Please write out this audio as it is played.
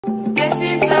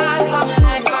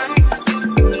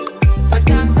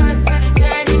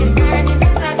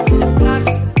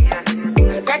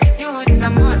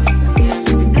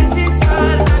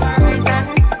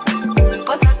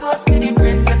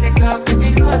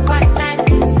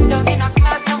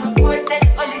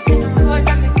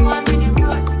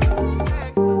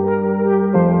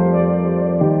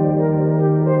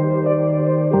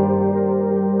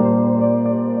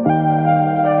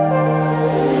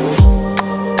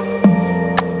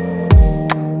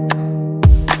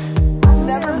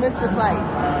life?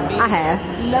 I have.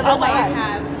 Never Oh, wait, life.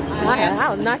 I have. I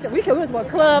was knocked. We went to a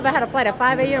club. I had a flight at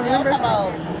 5 a.m. Remember?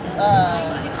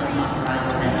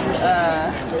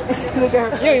 You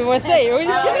don't even want to say it. We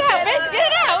just get it out, bitch. Get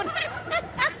it out.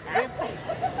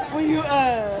 When you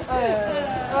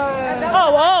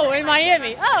Oh, in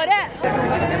Miami. Oh, that.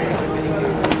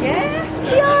 Yeah?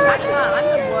 I'm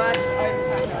the worst.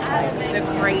 The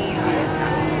craziest.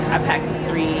 I packed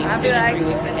 3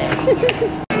 weeks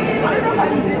ahead.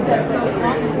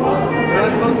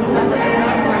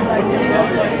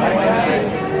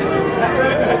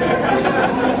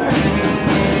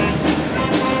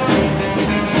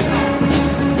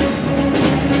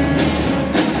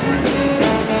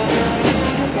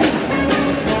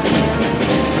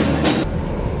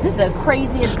 This is the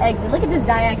craziest exit. Look at this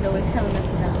diagonal. It's telling us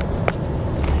to go.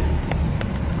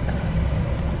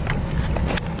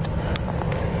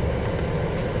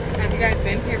 Have you guys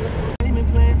been here before?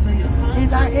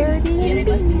 Is our Airbnb? Yeah, they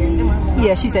must be here.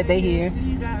 Yeah, she said they here.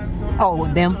 Oh,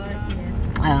 them?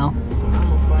 Oh.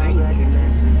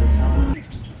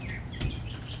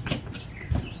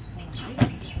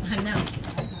 I know.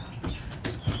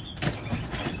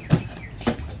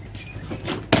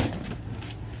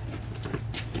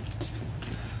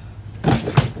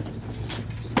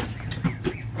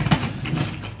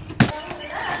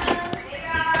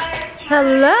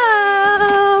 Hello.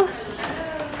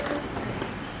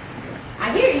 I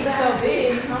hear you so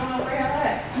big. I don't know where y'all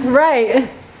at. Right.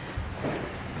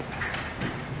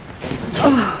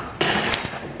 Oh.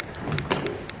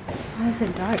 Why is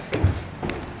it dark?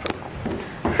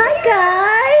 Hi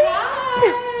guys. Hi.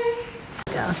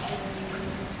 Yeah.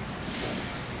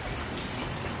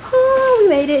 Oh, we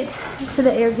made it to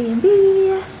the Airbnb.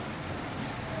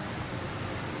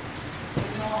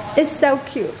 It's so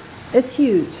cute. It's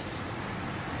huge.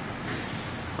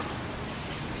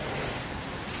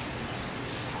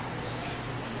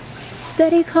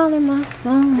 Steady calling my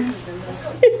phone.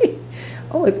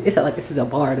 Oh, it's not like this is a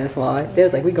bar, that's why.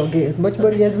 There's like, we gonna get as much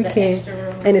money as we can.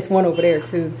 And it's one over there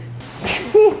too.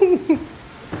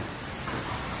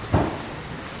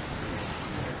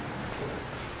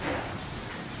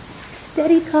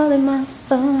 Steady calling my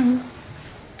phone.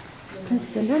 This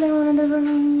is another one of the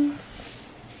rooms.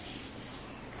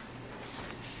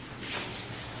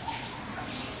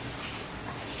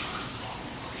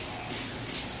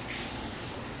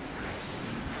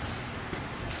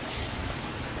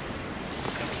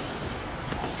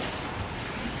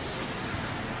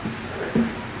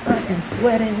 I'm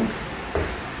sweating.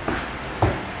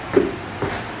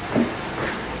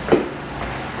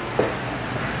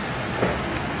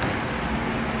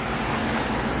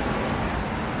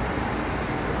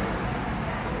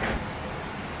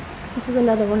 This is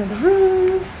another one of the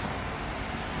rooms.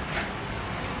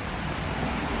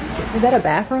 Is that a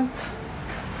bathroom?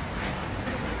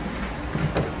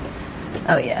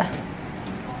 Oh yeah.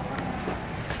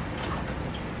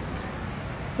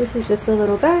 This is just a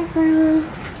little bathroom.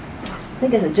 I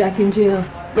think it's a Jack and Jill.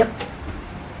 Yep.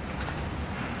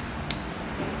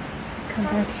 Come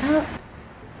back up.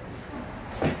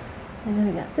 And then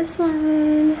we got this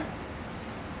one.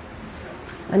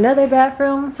 Another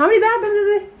bathroom. How many bathrooms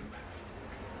is it?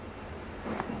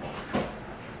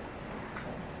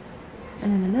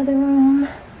 And then another room.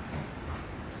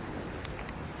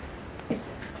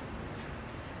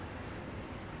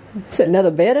 There's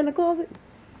another bed in the closet.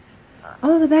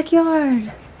 Oh, the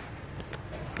backyard.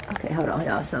 Okay, hold on,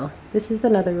 y'all. So this is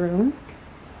another room.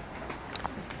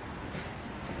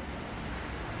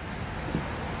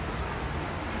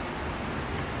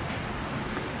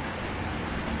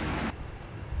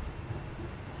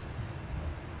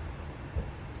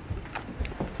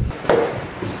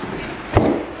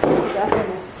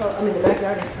 The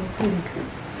backyard is so clean.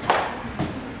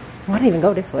 Why didn't even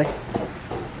go this way?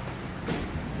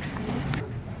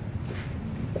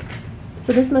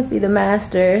 So this must be the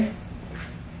master.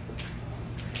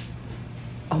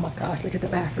 Oh my gosh, look at the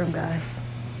bathroom, guys.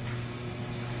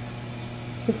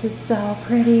 This is so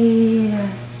pretty.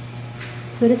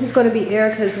 So this is going to be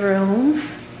Erica's room.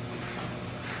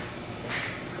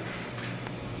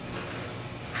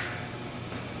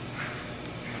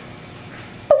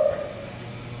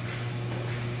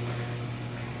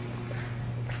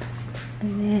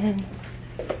 And then,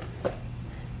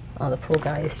 oh, the pool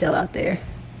guy is still out there.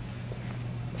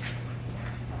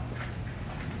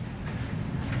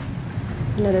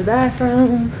 Another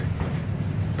bathroom.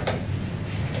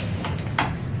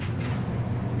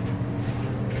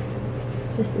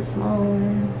 Just a small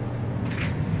one.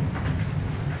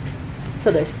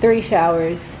 So there's 3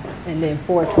 showers and then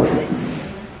 4 toilets.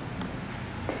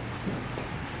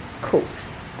 Cool.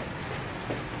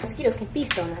 mosquitoes can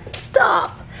feast on us.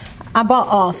 Stop. I bought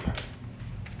off.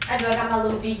 I know I got my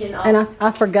little vegan off. And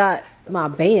I forgot my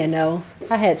band though.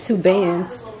 I had 2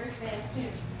 bands. So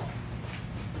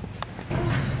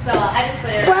I just put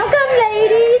it. Welcome,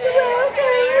 ladies. Welcome.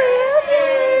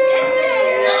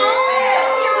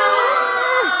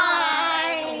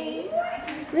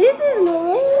 This is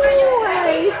nice.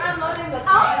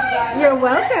 You're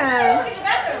welcome.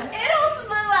 It don't look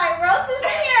like roaches in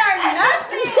here or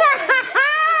nothing.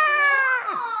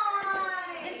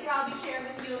 I'll be sharing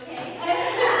with you, okay?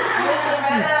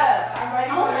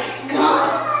 Oh my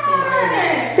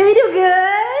God. Did we do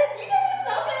good? You guys are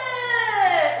so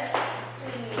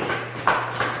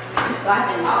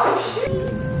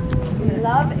good.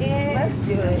 Love it. Let's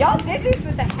do it. Y'all did this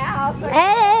with the house.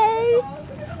 Hey.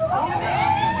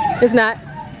 It's not.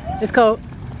 It's cold.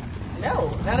 No,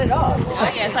 not at all.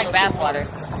 Oh yeah, it's like bath water.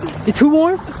 It's too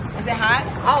warm? Is it hot?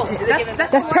 Oh,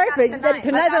 that's perfect.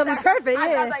 Tonight's gonna be perfect,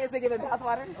 I yeah. thought you said give it bath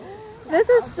water. This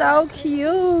is so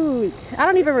cute. I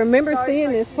don't even remember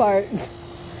seeing this part.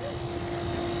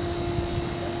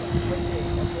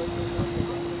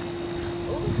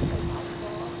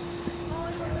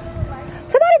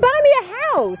 Somebody buy me a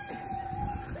house.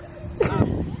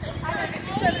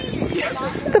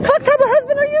 The fuck type of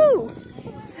husband are you?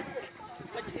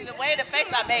 The way the face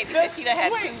I made because she done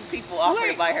had 2 people offer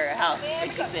to buy her a house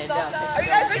and she said no. Are you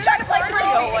guys really trying to play pretty?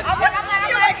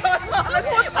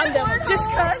 I'm done. Just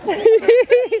cuz.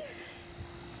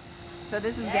 So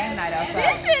this is game night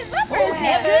outside.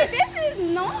 This is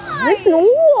nice. This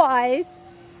noise.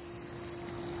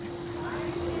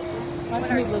 My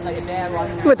creep looks like a dad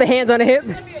walking With the hands on the hip.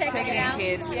 checking in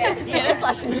kids. Yeah,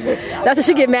 That's what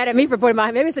she get mad at me for putting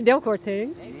my. Maybe it's a Delcor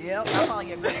thing. Yep, I'm calling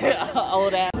it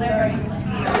old ass.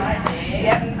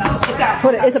 Yep. It's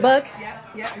out. It's a bug.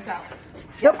 Yep, it's out.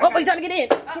 Yep. Oh, he's trying to get in.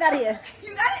 Get out of here.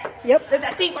 You got it? Yep.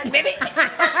 That's teamwork, baby.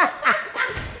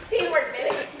 Teamwork,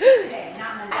 baby.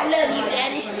 I love you,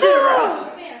 Daddy.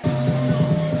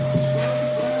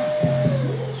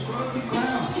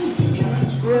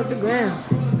 We're up the ground.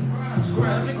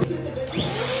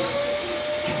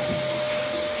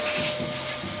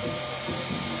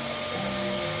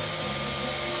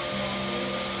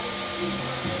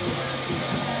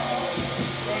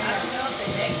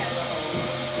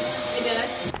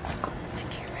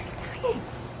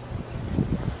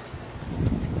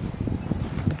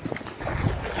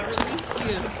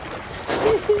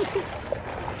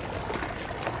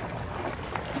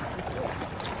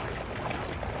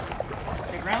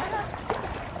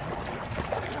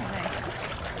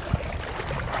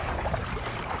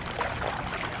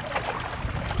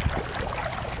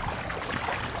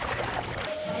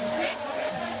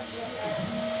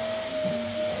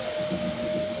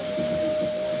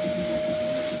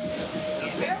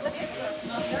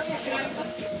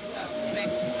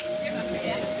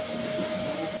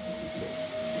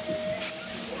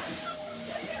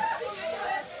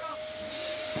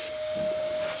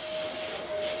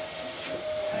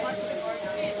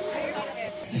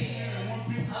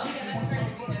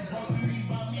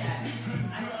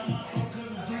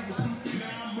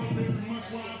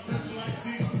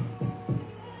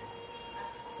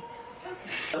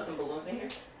 Some balloons in here?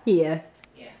 Yeah.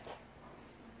 Yeah.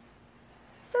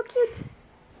 So cute.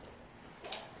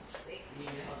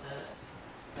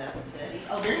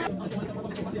 Oh, there's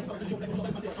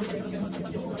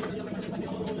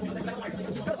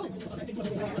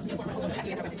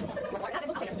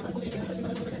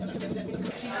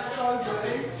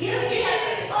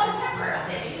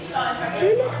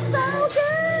It looks so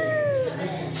good.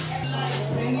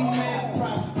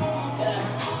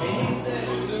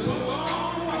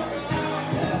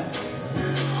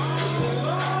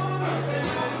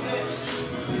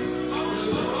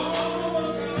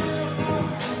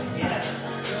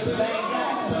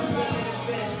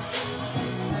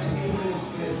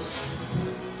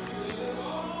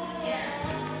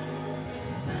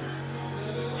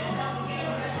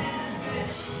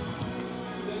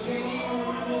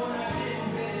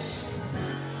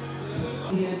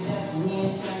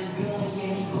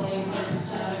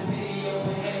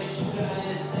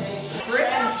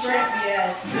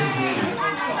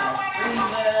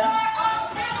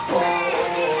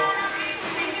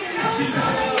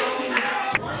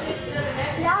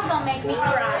 Y'all gonna make me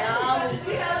cry.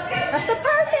 That's the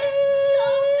party.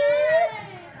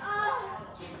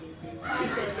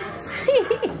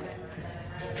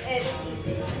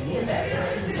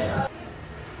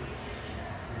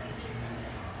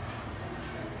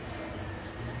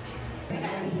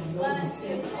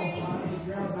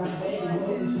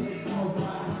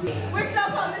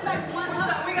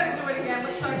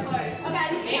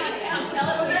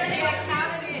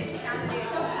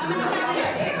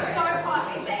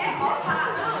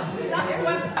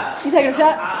 You taking a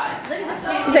shot?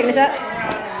 You taking a shot?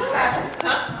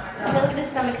 Look at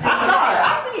this stomach. I saw it.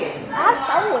 I see it. I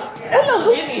saw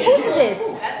it. Who's this?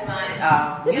 That's mine.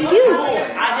 This is you.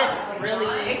 I just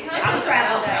really. I'm trying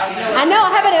to. I know.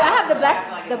 I have the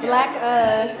black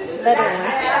leather one.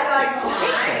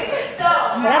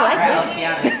 But I like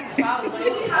it.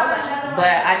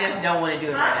 But I just don't want to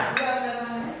do it right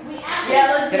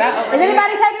now. Is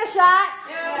anybody taking a shot?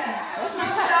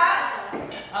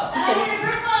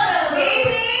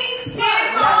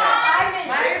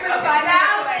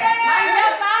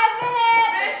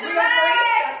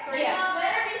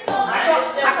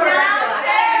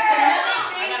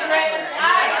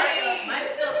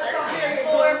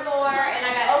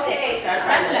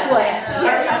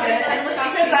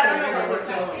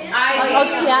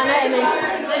 Oceana and then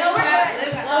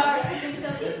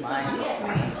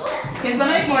Can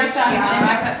somebody pour a shot in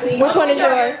my cup, please? which one is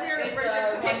yours?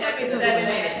 Pick up in 7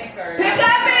 minutes. Pick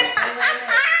up it.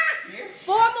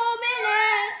 4 more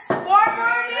minutes. 4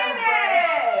 more minutes.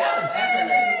 That was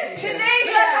effortless.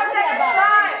 Kanisha, come take a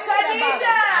shot.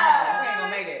 Kanisha. Gonna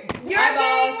make it. You're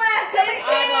being left. Take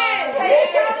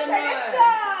a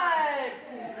shot.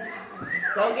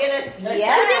 Go get it.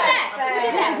 Yes.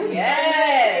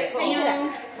 Yes.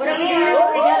 What are we doing?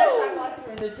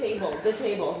 The table. The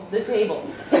table. The table.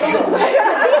 The table.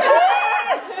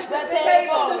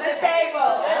 The table.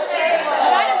 The table.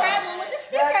 With the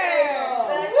sticker.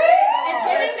 It's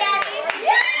giving back.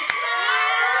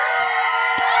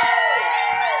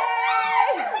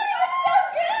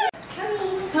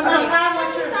 Come on.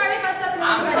 Sorry if I stepped in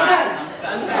I'm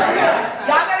sorry.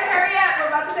 Y'all better hurry up. We're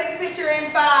about to take a picture in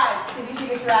 5. Kanisha,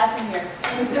 get your ass in here.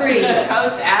 in 3.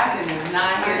 Coach Atkins is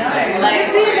not here.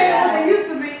 They used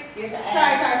to be.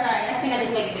 Sorry. I think I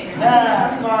didn't make it bigger.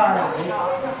 Smart.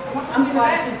 I'm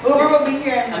smart. Uber will be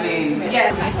here in 2 minutes.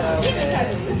 Yes.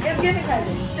 It's giving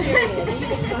cousin.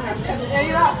 Yeah,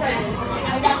 you don't have cousins.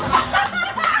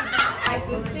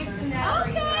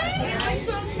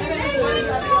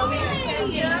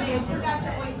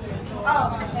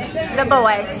 The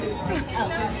boys.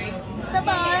 The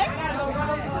boys.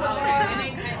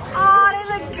 Oh, they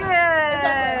look good.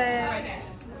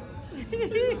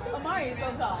 Amari is so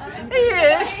tall. He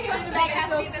is. In the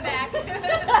back.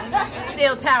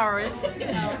 Still towering.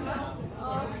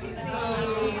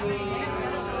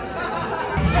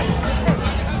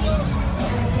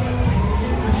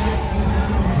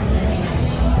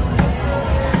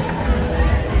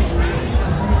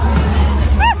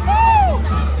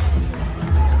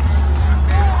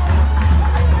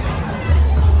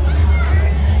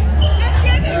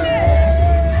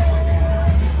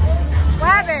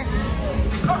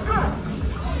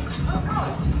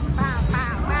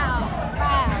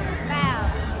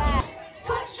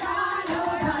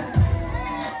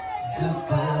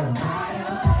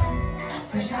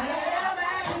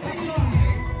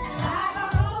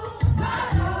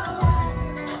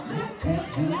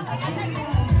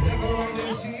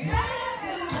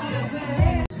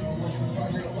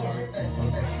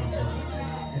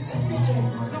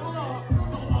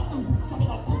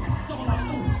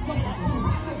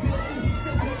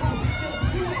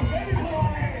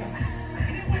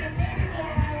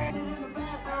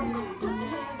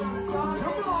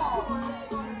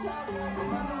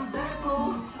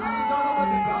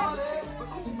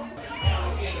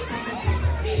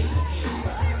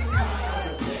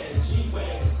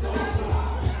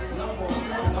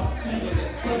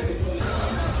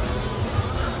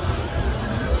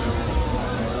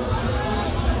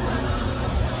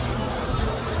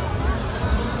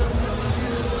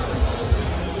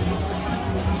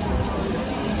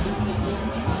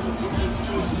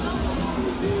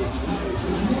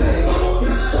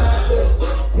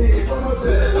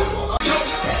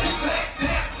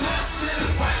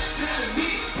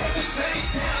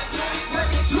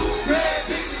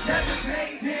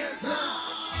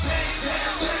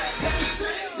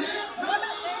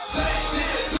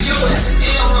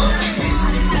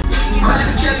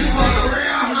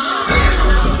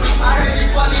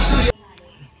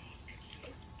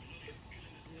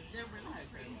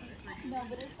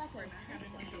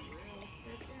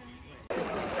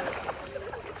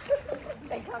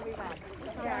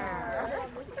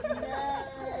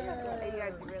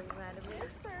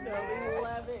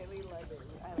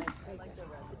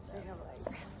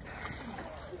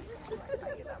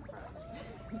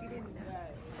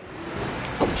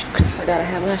 Forgot I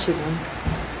have lashes on.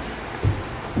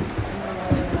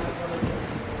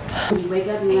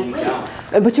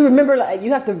 But you remember, like,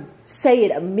 you have to say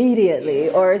it immediately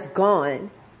or it's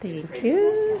gone. Thank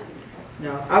you.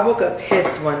 No, I woke up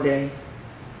pissed one day.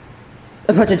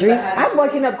 About your dream? I'm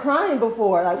waking up crying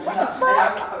before. Like, what the fuck?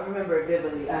 I remember it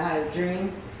vividly. I had a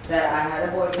dream that I had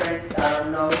a boyfriend. I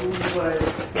don't know who he was.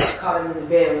 Caught him in the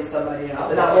bed with somebody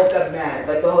else. And I woke up mad.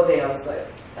 Like the whole day I was like,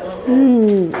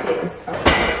 pissed.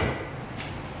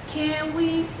 Can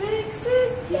we fix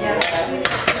it? Yeah.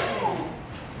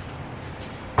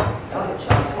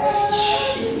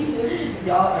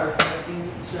 Y'all are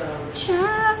fucking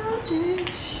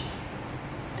Childish.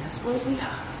 That's what we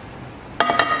are.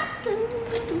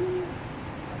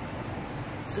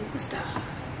 Superstar.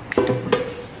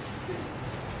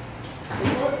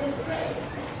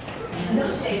 Don't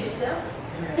shade yourself.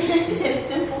 She said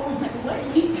simple. I'm like, what?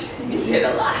 You did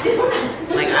a lot.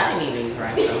 Like, I didn't even use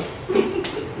right, so.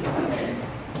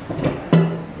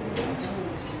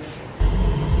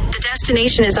 The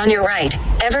destination is on your right.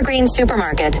 Evergreen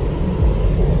Supermarket.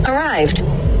 Arrived.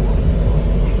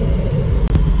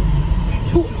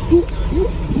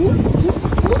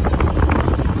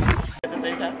 At the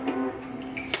same time.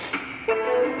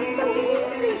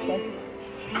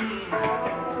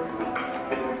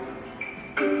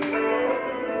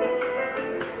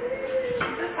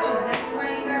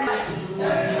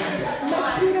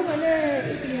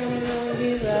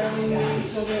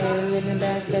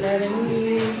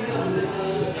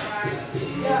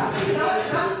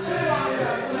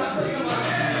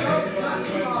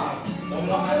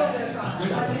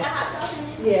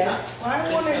 Yeah. Well, I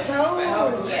want it told.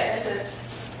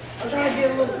 I'm trying to get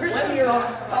a little crispier.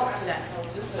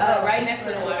 Right next to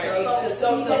the water. So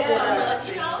you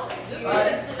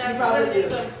probably do.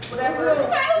 Whatever.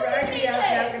 Raggedy out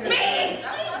there. Me!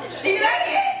 Do you like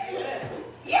it?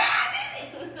 Yeah, I did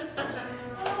it!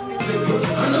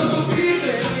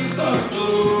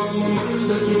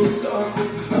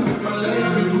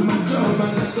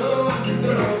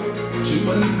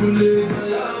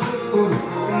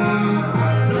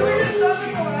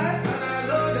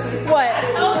 What?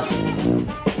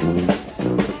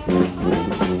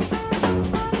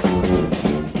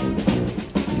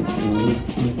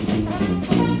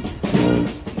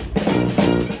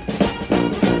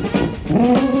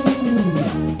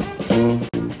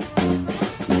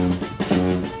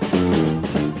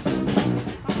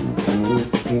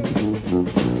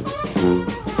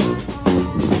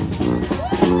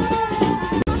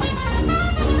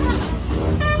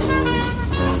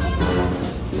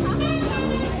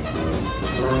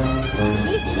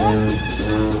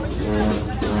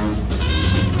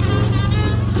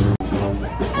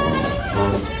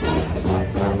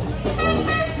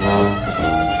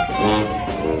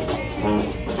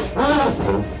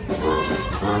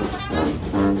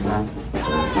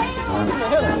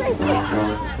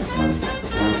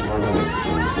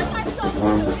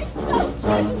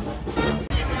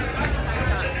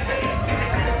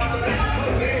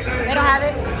 They don't have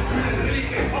it?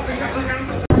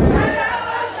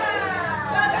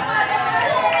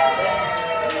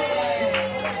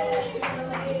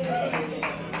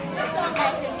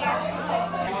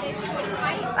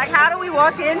 Like, how do we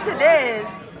walk into this?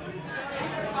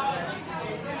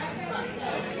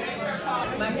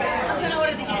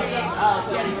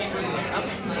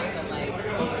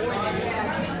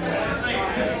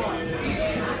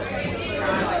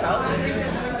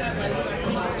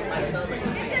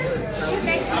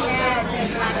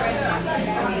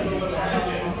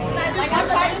 Like, I'm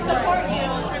trying to support you.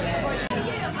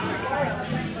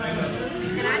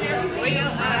 And I never seen it.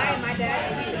 My dad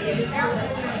used to give it to us.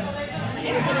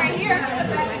 Right here.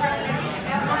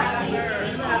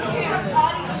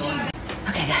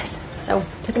 Okay, guys. So,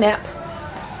 took a nap.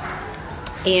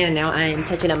 And now I'm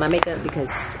touching up my makeup because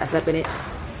I slept in it.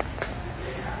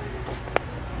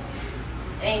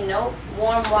 Ain't no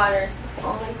warm waters,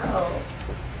 only cold.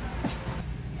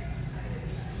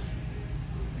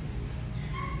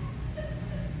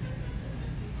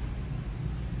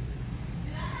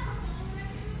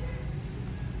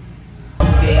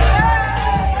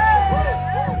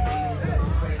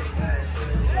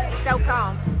 So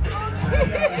calm.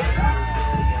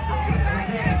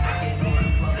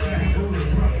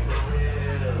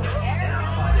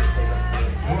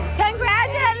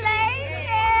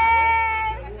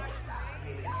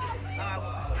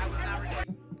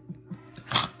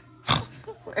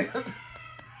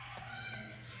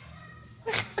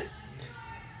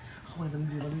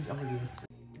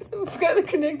 So Skylar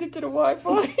connected to the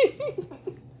Wi-Fi.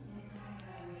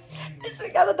 She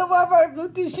got the Wi-Fi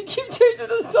Bluetooth. She keep changing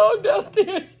the song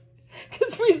downstairs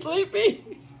because we sleepy.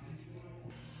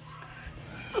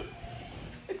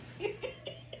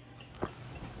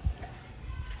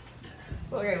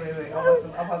 Okay, wait.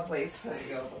 I'm about to play.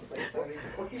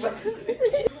 What you about to do?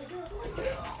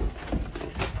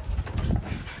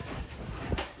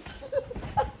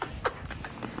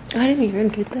 I didn't even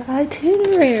get the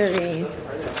itinerary.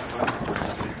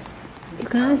 You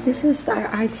guys, this is our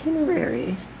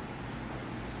itinerary.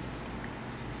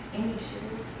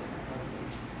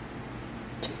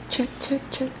 Check, check,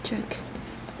 check, check.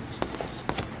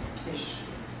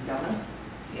 Donna?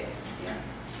 Yeah.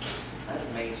 I was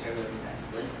making sure it wasn't that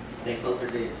split. Stay closer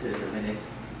to the minute.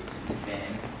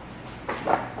 And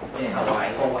in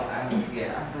Hawaii. Oh, I was,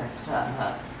 yeah. I was like,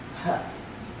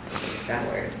 that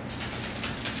word.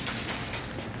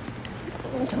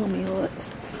 Tell me what.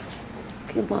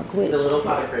 Good luck with The little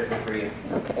potted person for you.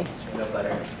 Okay. No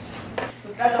butter.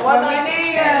 That's the one I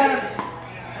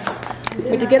need.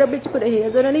 With the ghetto bitch, put her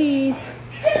hands on her knees.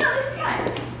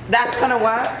 That's kind of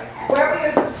what? Where are we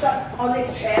going to put on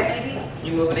this chair, maybe?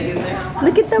 You moving against there?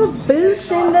 Look at them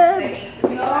boots and the hats.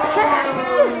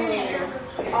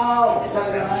 Oh, so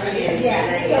yeah.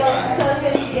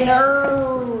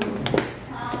 No.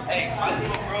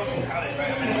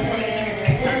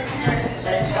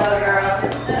 Let's go, girls.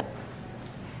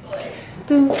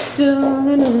 Dun,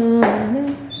 dun, dun,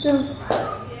 dun.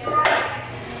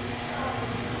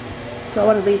 Do I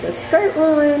want to leave the skirt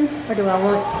on, or do I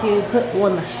want to put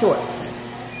on my shorts?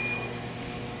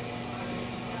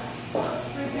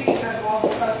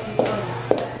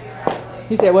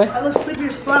 You said what? I look sleepy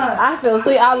as fuck. I feel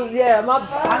asleep. I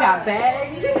got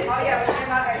bags. The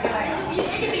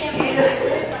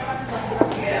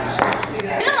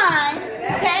line,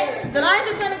 okay? The line's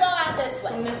just gonna go out this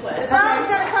way. The song's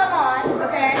gonna come on,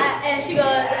 okay? And she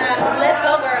goes, let's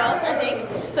go girls, I think.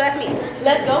 So that's me.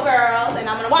 Let's go girls, and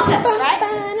I'm gonna walk up, right?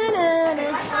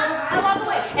 I walk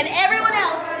away. And everyone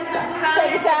else is gonna come.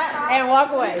 Take a shot and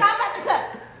walk away. Stop at the cup.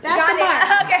 That's the mark.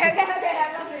 Okay.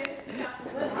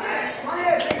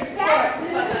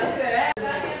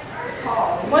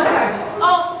 What time?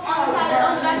 Oh, on the side,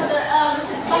 on the back of the,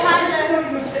 behind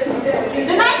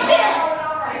the nightstand.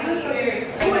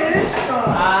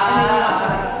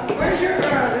 Where's your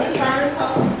girl? Is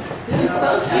So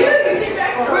cute.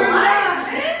 Where's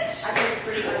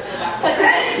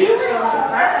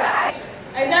that?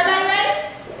 Is everybody ready?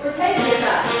 We're taking a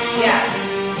shot. Yeah.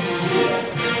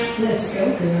 Let's go,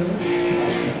 girls.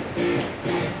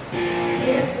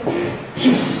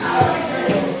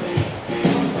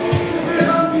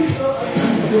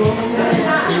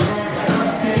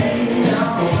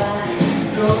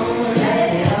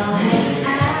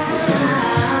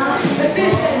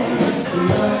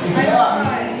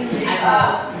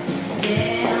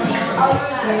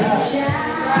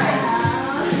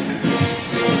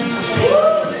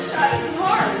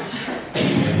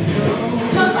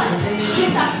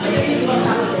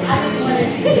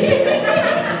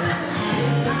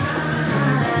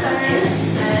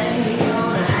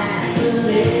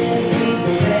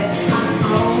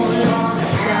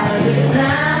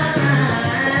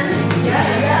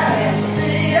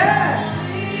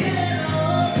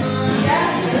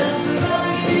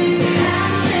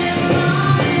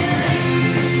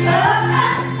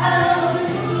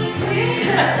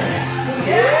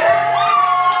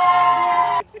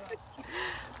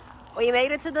 We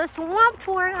made it to the swamp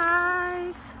tour,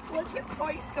 guys. Look at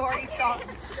Toy Story song.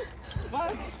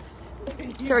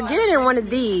 So we're getting in one of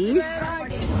these.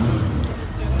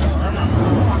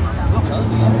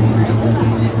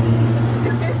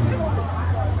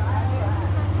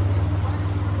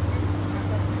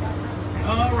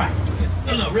 All right.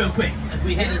 So look, real quick, as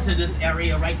we head into this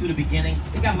area right through the beginning,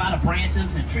 we got a lot of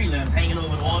branches and tree limbs hanging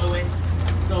over the waterway.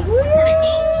 So we're pretty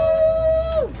close.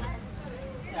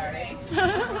 Sorry.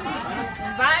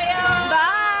 Bye, y'all.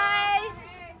 Bye.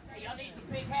 Hey, y'all need some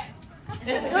big hats.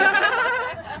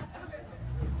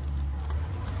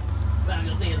 What I'm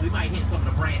gonna say is we might hit some of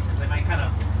the branches. They might kind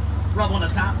of rub on the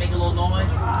top, make a little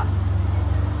noise.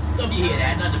 So if you hear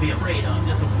that, nothing to be afraid of,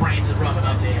 just some branches rubbing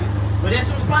up there. But there's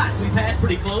some spots we passed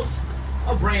pretty close.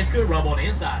 A branch could rub on the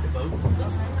inside of the boat.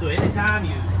 So anytime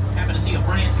you happen to see a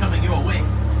branch coming your way,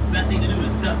 the best thing to do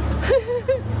is duck.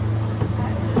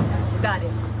 Got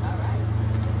it.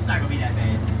 It's not gonna be that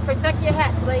bad. Protect your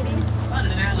hats, ladies. Other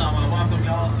than that, I want to welcome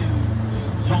y'all to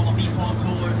Jean Lafitte's Home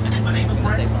Tour. My name's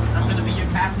Brent. I'm gonna be your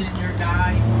captain, your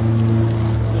guide.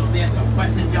 So if there's some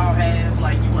questions y'all have,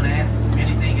 like you want to ask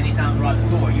anything, anytime throughout the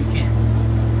tour, you can.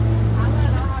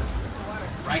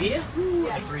 Right here?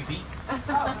 Like 3 feet.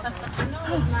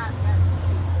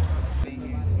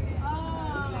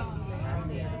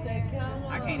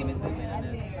 I can't even zoom in.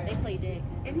 They play dead.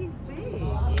 And he's big.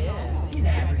 Yeah, he's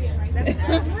average.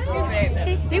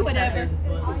 He whatever.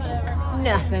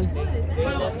 Nothing.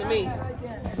 Close to me.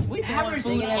 We Average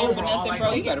food overall, nothing, like,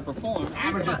 bro. You gotta perform.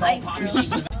 Average overall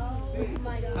population.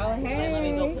 Oh, hey. Let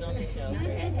me go put on the show.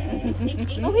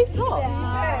 Oh, he's tall.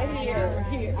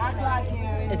 Here. I like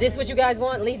him. Is this what you guys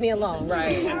want? Leave me alone.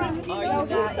 Right. So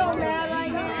mad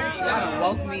right now. Y'all done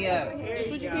woke me up. That's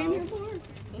what you came here for?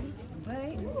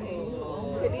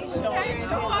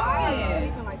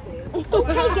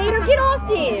 Okay, Gator, get off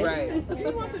then. Right. He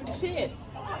wants some chips.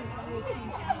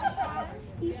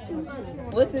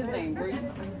 What's his name, Bruce?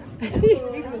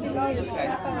 Okay,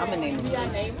 I'm gonna name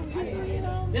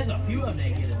him. There's a few of them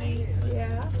that get a name.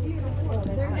 Yeah.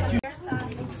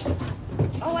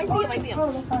 Oh, I see him.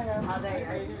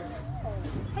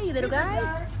 Hey, little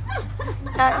guy.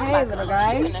 Hey, little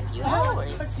guy. In a few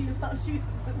hours.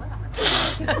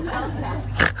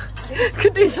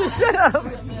 Kadisha, shut up.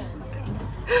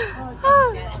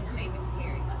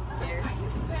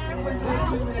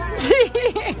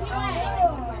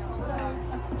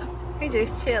 He's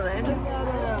just chilling.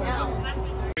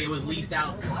 It was leased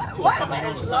out to a company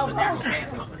called the Southern Natural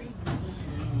Gas Company.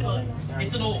 But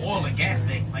it's an old oil and gas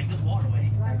thing, like this waterway.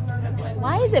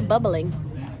 Why is it bubbling?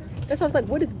 That's why I was like,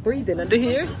 what is breathing under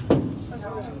here?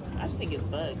 I just think it's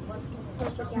bugs.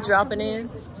 Dropping in.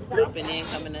 Dropping in,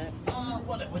 coming up.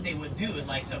 What they would do is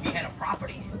like, so if you had a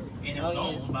property and it was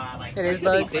owned by like, It is It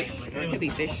could be bugs. fish. It could be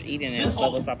fish eating and this whole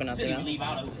bubbles popping out city there. we leave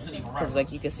out of is the city of Marrero. Because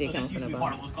like you can see it So coming this used from to the be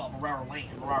part of bottom. what's called Marrero Land.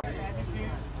 Marrero.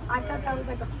 I thought that was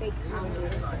like a fake house.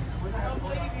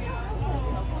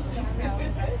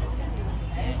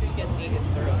 You can see his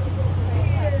throat.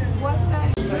 What the?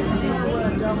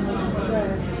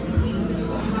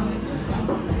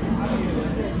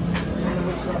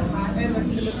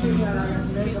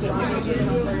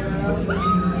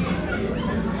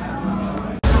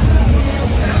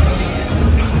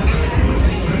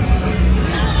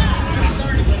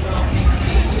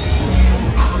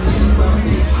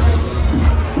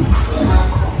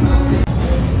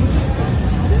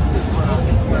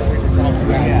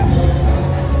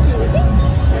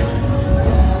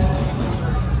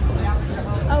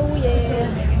 Oh, yeah.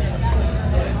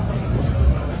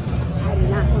 I do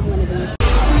not want one of these.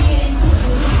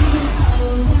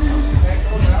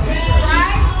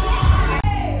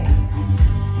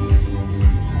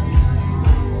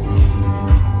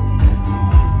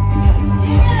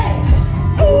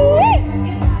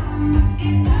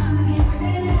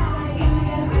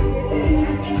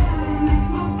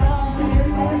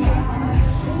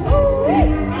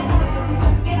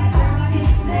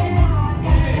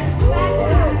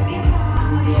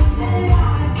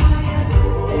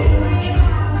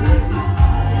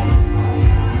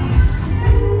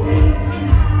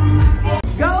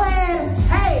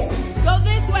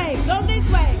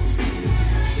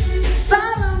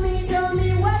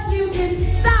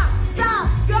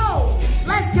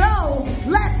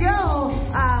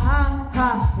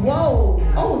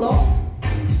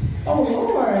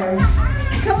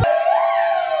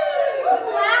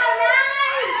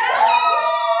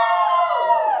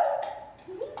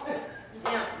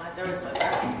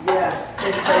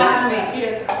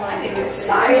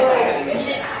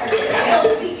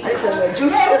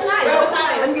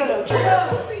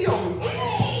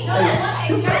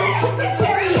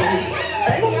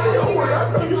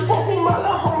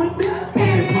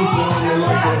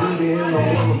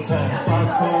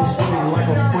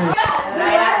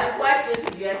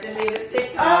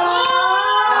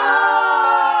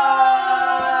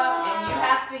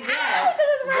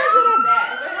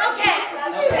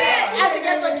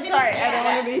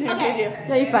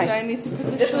 No, you're fine. I need to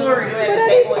put this is where we're doing the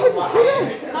table and walk in.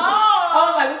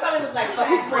 Oh, like we probably look like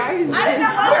fucking crazy. I didn't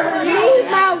know. Leave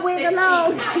my wig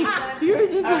alone. Yours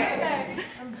is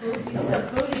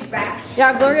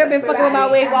Y'all, Gloria been fucking with my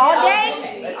wig all day.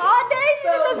 All day she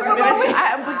been fucking with my wig.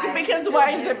 Because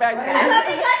why is it back there?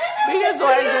 Because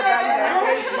why is it back there?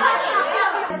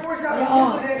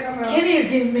 Kenny is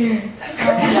getting married.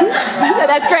 You said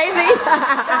that's crazy?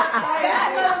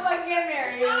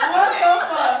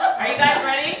 Are you guys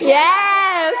ready?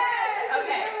 Yes.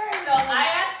 Okay, so I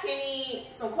asked Kenny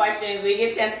some questions. We didn't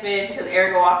get a chance to finish because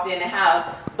Erica walked in the house,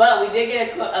 but we did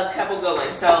get a couple good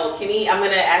ones. So Kenny, I'm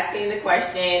gonna ask Kenny the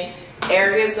question.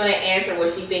 Erica's gonna answer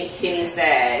what she thinks Kenny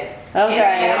said. Okay.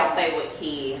 And I'll play what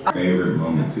he. Favorite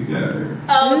moment together.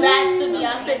 Oh, that's the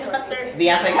Beyonce concert.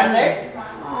 Beyonce concert?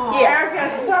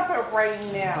 Erica, stop it right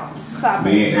now. Stop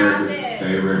Me and Erica's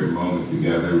favorite moment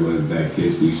together was that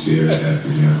kiss we shared at the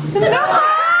Beyonce.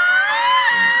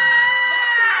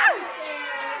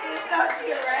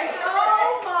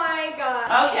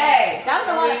 Okay. That was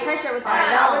a lot of pressure with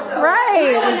that.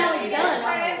 Right.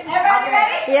 Everybody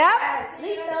ready? Yep.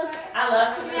 Please, those. I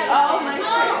love to. Oh my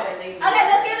God. Okay,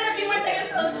 let's give it a few more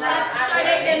seconds to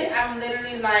I'm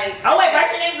literally like, oh wait, write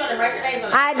your names on it. Write your names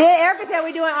on it. I did. Erica said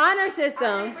we doing honor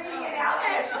system.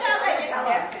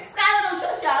 Skylar don't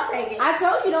trust y'all. Take it. I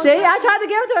told you don't. See, I tried to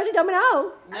give it to her. She told me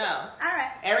no. No. All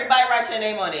right. Everybody write your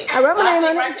name on it. I wrote my name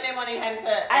on it. Write your name on it. Have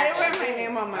to. I didn't write my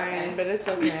name on mine, but it's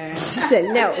okay. She said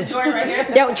no. This is yours right here.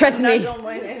 Don't trust I me. don't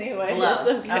win anyway. Love.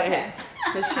 It's okay. Okay.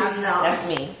 That's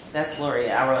me. That's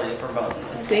Gloria. I wrote it for both of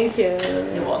us. Thank you.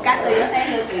 You're welcome. Skylar, your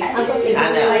name is I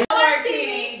know.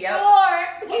 Martini. Yep.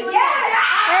 Tequila.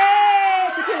 Hey,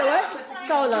 tequila what?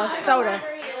 Soda.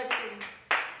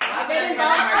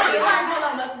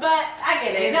 But I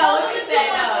get it. No, what you said.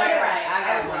 No, you're right. I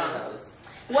got one of those.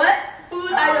 what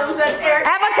food items does Eric?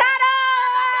 Avocado!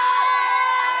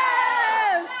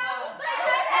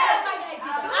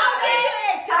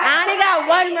 I only got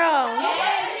one wrong.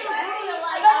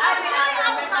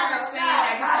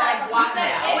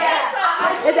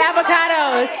 It's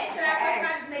avocados.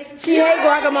 She hates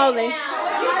guacamole.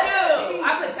 I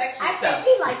put texture stuff.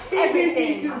 She likes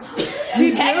everything.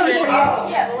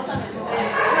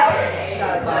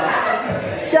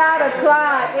 Shot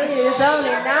o'clock. It is only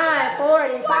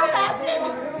 9:45. I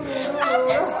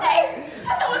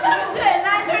said, what time is it?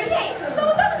 9:38. So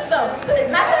what time is it though? She said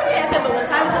 9:38. I said, but what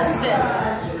time is it?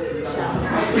 She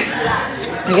said.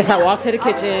 I guess I walked to the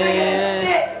kitchen.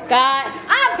 God,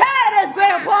 I'm tired of this,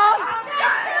 Grandpa.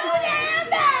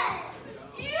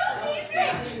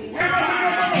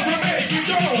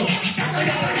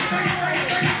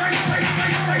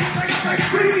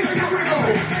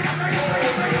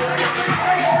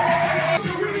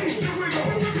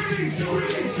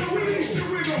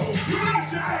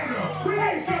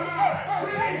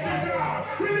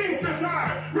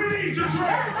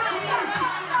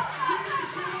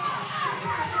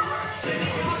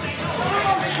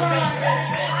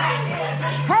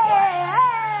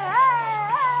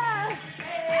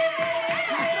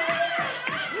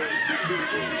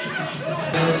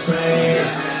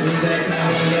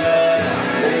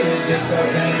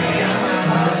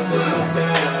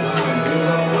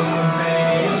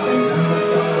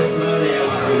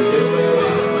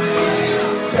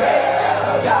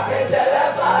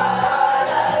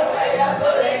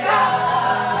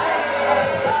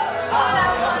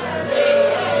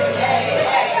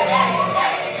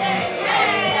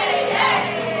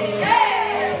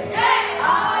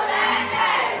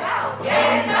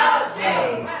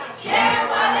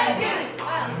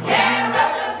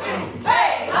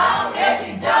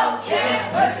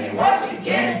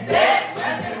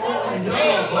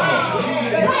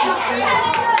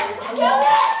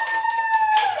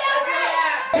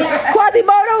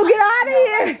 Quasimodo, get out of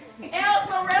here!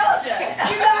 Esmeralda.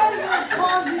 You know what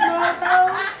Quasimodo?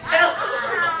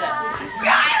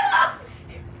 Skylar!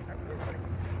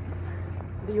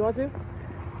 Do you want to? Yeah,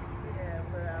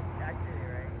 but I should,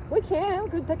 right? We can.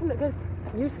 Because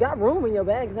you got room in your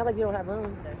bag. It's not like you don't have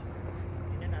room. That's true.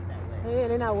 They're not that wet. Yeah,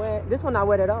 they're not wet. This one not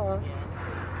wet at all. Yeah.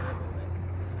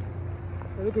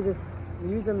 We could just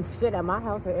use some shit at my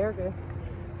house or Erica.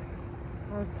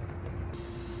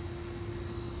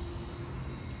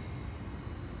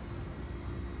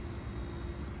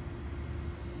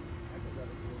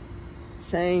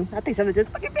 Same. I think something just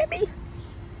fucking bit me.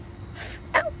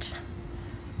 Ouch.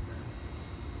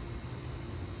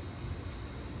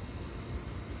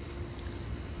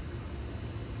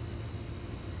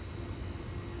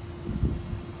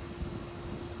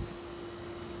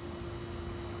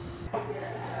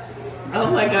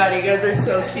 Oh my god, you guys are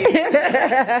so cute.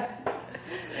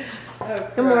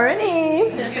 Good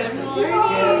morning. Good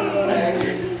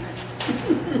morning.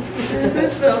 This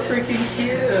is so freaking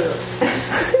cute.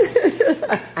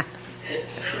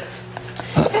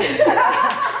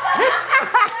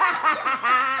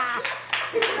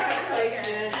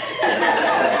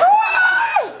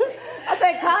 I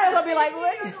think Kyle will be like,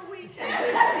 what?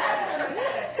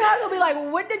 Kyle will be like,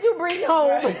 what did you bring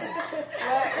home?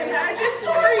 I just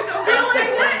sorry, don't be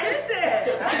like, what is it?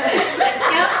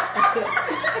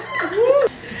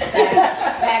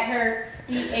 Back hurt.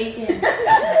 He aching.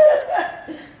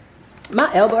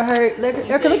 My elbow hurt.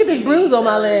 Erica, look at this bruise on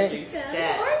my leg.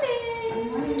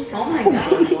 Oh my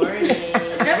god. Morning.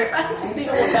 Everybody just think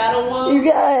of a battle wound. You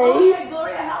guys.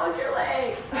 Gloria, how was your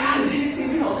leg? You see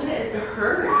me holding it? It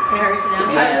hurts. It hurts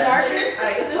now. Yeah.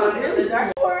 It was really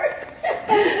dark.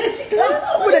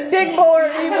 With a dick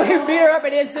board. We beat her up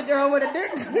and then sit her home with a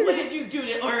dick. What did you do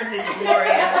to earn this,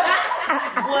 Gloria?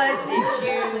 What did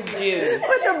you do?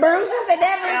 With the bruises and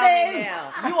Tell me everything.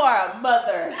 now. You are a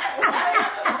mother.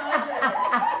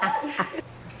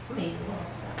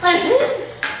 I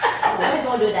just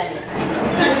want to do that next time.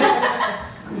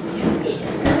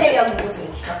 maybe I'll give us some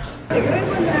instructions.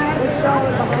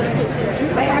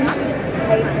 They actually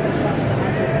pay for the stuff.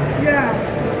 Yeah.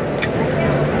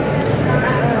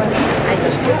 I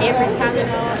use every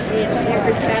Tylenol and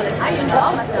every salad. I use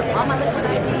all my stuff, all my liquid IV.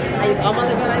 I use all my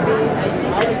liquid IV. I use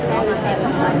all the salad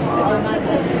Tylenol. All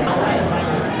my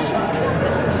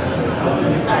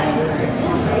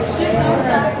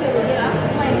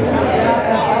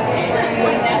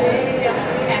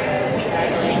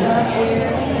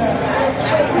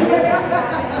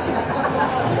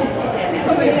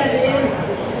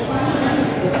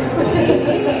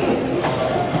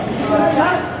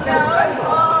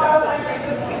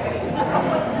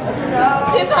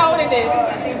Just holding it.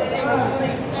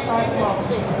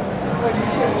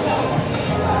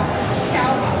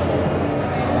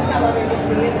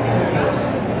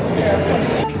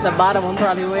 The bottom one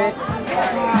probably wet.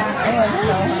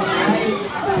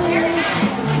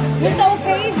 You're so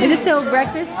crazy. Is it still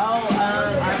breakfast? Our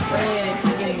friend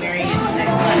is getting married next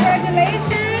month.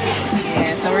 Congratulations.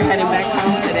 Yeah, so we're heading back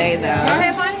home today, though. Y'all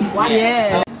have fun?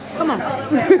 Yeah. Come on.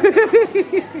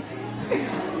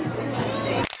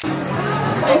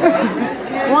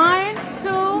 1,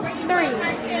 2, 3.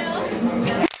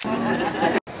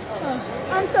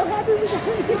 I'm so happy we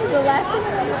could this is the last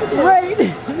thing I Right.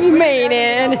 We made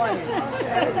it.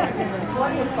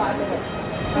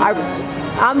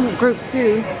 I'm group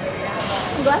 2.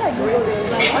 I'm glad I Googled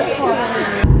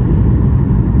it.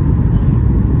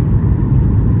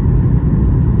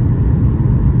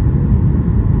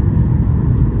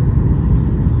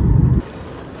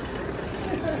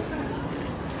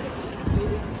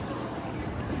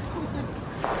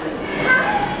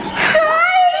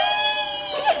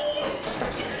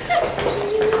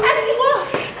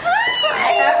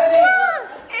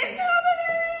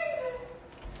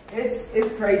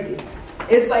 It's crazy.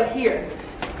 It's like here.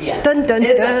 Yeah. Dun dun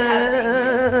It's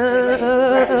dun.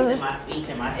 Practicing my speech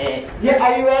in my head. Yeah,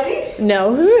 are you ready?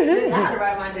 No. I had to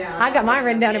write mine down. I got mine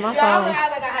written down in my Yeah, I was phone.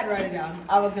 like, I had to write it down.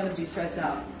 I was gonna be stressed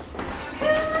out.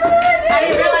 I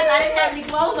didn't realize I didn't have any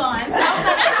clothes on. So I was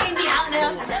like, I can't be out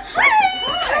now.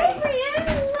 Hi, Brianna.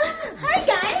 Hi,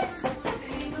 guys.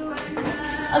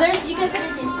 Oh, there's, you can put it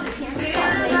in here.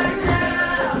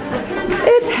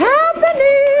 It's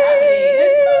happening.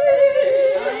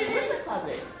 Where's the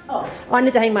closet? Oh, I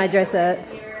need to hang my dress up.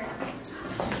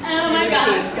 Oh my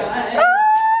gosh, guys.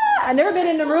 Ah, I've never been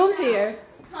in the rooms here.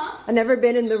 Huh? I've never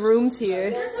been in the rooms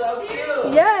here. They're so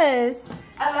cute. Yes.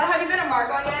 Have you been to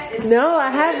Marco yet? No,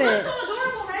 I haven't. So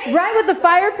adorable, right? Right with the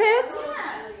fire pits?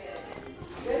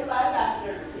 There's a lot of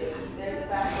bathrooms too. There's a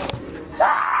bathroom too.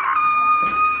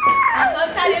 I'm so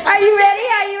excited. Are you ready?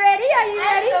 Are you ready? Are you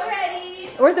I'm ready? so ready.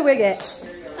 Where's the wig at?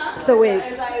 Huh? The wig.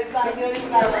 It's like you don't even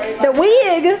gotta worry about The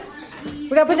wig.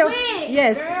 We gotta put your wig.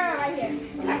 yes. Girl, right here.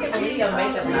 I can see your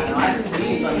makeup now. I just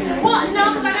really love it. Well, no,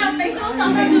 because I got a facial, so I'm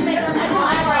gonna do makeup and do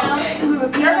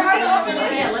eyebrows. Girl, how you open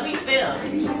it? Yeah, let me feel.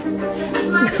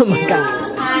 Oh my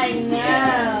god. I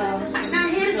know.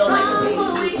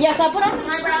 Yes, I put on some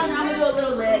eyebrows and I'm gonna do a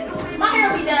little lip. My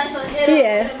hair will be done, so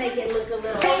it'll make it look a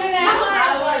little.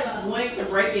 I was wanting to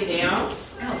break it down.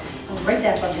 Break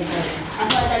that fucking thing. I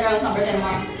feel like that girl's my birthday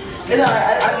tomorrow. It's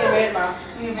alright, I'll get married tomorrow.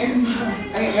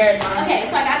 I get married tomorrow. Okay,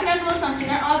 so I got you guys a little something.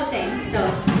 They're all the same. So,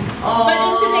 Oh. but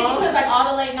just to think, because like all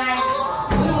the late nights,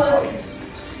 we was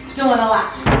doing a lot.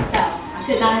 So I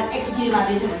could not have executed my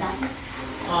vision without you.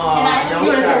 Oh, And I don't you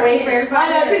want to start. wait for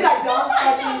everybody. I know, she's like, don't It's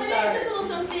fucking fine. No, it's start. just a little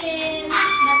something.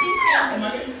 Nothing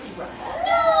crazy.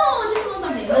 No, just a little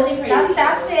something. Nothing crazy.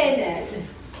 Stop saying that.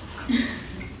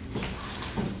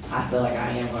 I feel like I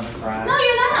am gonna cry. No,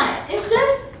 you're not. It's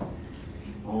just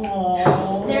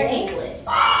Oh. they're anklets.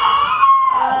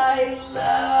 I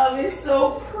love it.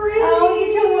 So pretty. Oh, you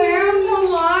can wear them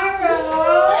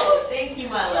tomorrow. Thank you,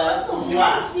 my love.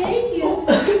 Mwah. Thank you.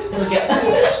 Look at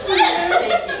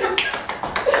Thank you.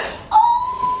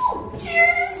 Oh,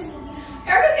 cheers.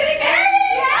 Erica's getting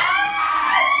married.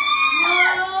 Yes.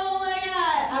 Oh my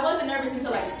god. I wasn't nervous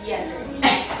until like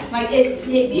yesterday. Like it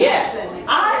hit me. Yeah.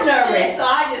 I'm nervous, so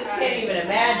I just can't even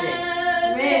imagine.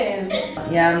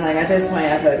 Yeah, I'm like, at this point,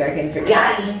 I feel like I can figure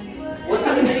out. What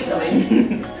time is he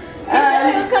coming?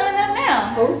 It was coming up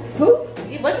now. Who?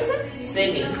 What you said?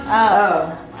 Sydney. Oh,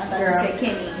 Oh, I thought you said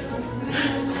Kenny.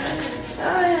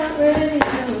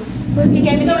 He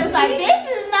gave me something like, this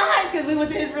is nice, because we went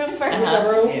to his room first.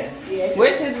 Yeah.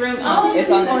 Where's his room? Oh, it's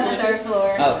on the third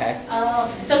floor. Oh, okay.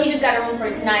 So he just got a room for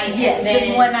tonight. Yes, and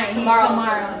just one night. tomorrow.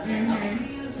 Mm-hmm.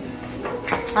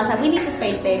 I was like, we need the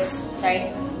space, babes.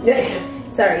 Sorry.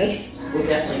 Sorry. We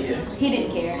definitely do. He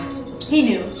didn't care. He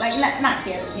knew. Like, not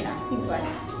care, you know. He was like, I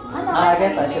know. I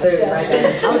guess I should.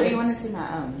 Oh, do you want to see my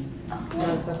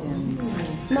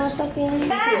motherfucking.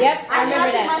 Yep, I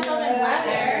remember that. Myself in black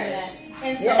hair.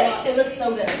 And so it looks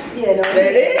so good. Yeah, no,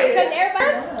 It is. Because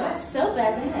everybody's so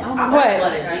bad. What?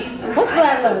 What's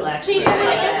black leather? She's with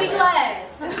an empty glass.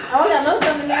 Oh, I got no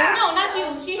something there. No, not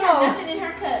you. She had nothing in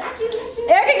her cup.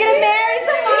 Erica getting married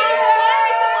tomorrow.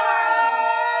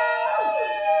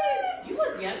 You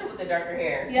look younger with the darker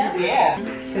hair. Yeah. Yeah.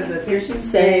 Because the piercing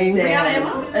Same. says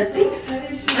I think.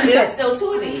 There's still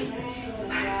 2 of these.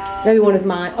 Maybe one is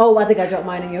mine. Oh, I think I dropped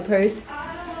mine in your purse.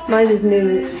 Mine is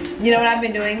new. You know what I've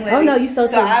been doing lately? Oh no, you stole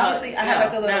two. So obviously I have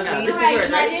like a little No, weed. this is Right,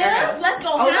 yours, my right? dears, let's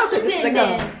go house to pin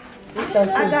then. You stole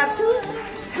two. I got 2.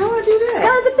 How do I do that?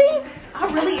 That was a thief. I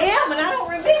really am, and I don't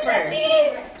remember.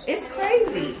 It's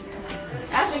crazy.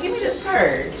 Ashley, give me this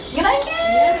purse. You like it?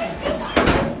 Yes.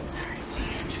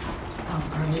 Oh,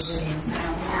 girl, you're really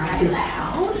inside.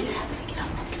 Loud.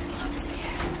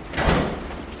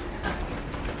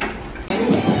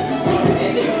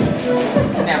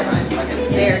 Never mind. Okay,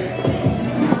 there.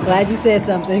 Glad you said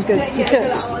something, because that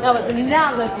was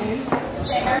not looking.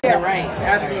 You're right.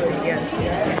 Absolutely, yes.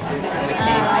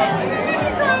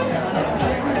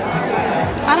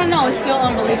 I don't know, it's still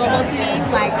unbelievable to me.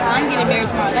 Like, I'm getting married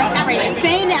tomorrow. That's crazy.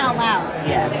 Saying it out loud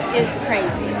is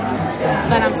crazy.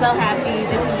 But I'm so happy.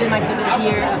 This has been like the best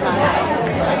year of my life.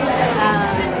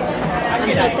 I'm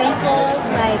so thankful.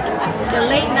 Like, the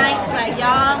late nights, like,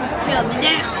 y'all held me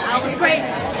down. I was crazy.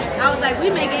 I was like, we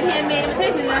making handmade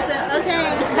invitations. And I said, okay,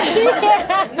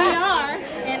 we are.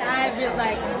 And I've been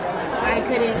like, I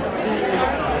couldn't be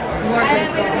more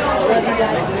grateful. I love you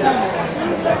guys so much.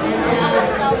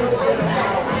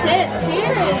 And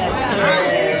cheers.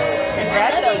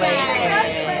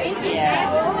 Congratulations.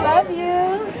 Yeah. Love you.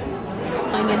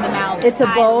 In the mouth. It's a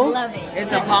bowl. I love it.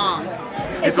 It's a bomb.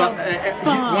 It's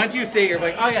once you see it, you're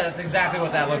like, oh yeah, that's exactly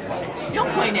what that looks like.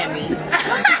 Don't point at me. Don't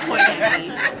point at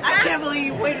me. I can't believe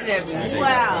you pointed at me.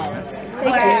 Wow.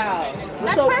 Wow.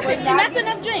 That's perfect. And that's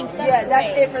enough drinks.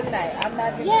 That's it for the night. I'm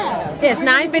not doing It's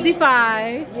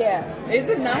 9:55. Yeah. Is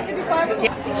it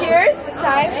 9:55? Cheers. It's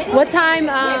time. What time?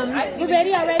 You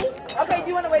ready already? Okay, do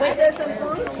you want to wait till there's some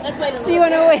food? Let's wait a little. Do you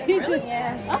want to wait?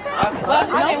 Yeah.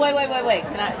 Okay, wait.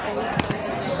 Can I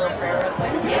just do a little prayer real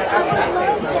quick?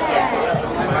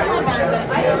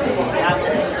 I've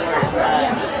listened to the words.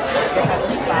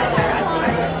 Heavenly Father, I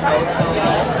thank you so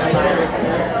much for my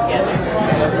listeners together.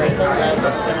 So grateful love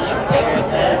of Kenny and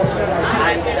Erica.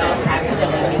 I'm so happy that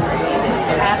we get to see this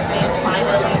happen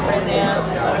finally for them.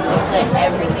 Please let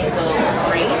everything go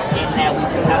great and that we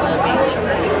just have an amazing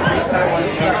time.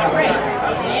 And I pray.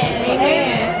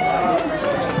 Amen.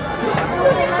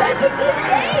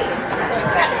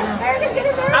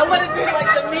 I want to do like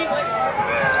the meme, like.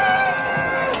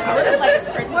 I would have like this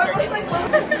person. I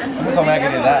told Maggie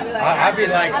to do that. I'd be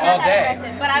like all day.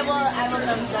 But I will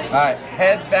come. All right,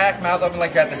 head back, mouth open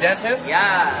like you're at the dentist.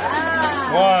 Yeah.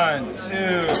 1, 2, 3.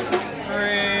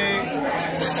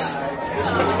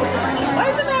 Why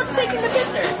is it not taking the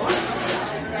picture?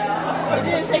 Why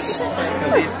didn't take the picture?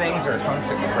 Because these things are hunks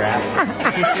of crap.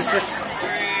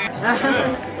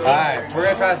 Alright, we're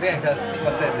gonna try this again because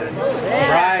what this is.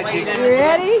 Right, You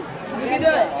ready? We can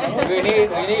do it.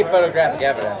 we need photographic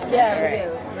evidence. Yeah, we do.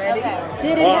 Ready?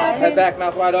 Did it Head happen? back,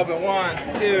 mouth wide open. 1,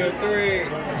 2, 3.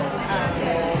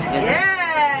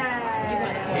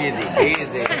 Yeah. Easy.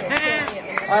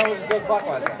 Alright, we'll just go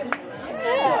clockwise then.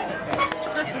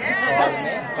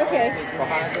 Okay.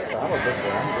 Behind this, I'm a good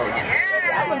boy.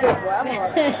 I'm a good boy. I'm all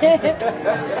right.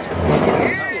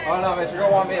 Oh no, but you're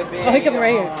gonna want me to be come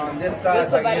right here. on this side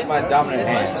so I can use my dominant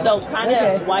hand. So kind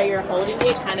of while you're holding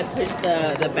it, kind of push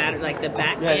the batter, like the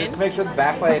back Yeah, end. just make sure the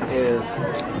back plate is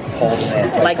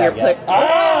holding it. Like you're pushing.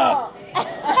 Oh!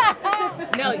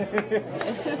 No.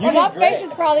 Well, my face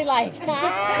is probably like.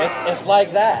 It's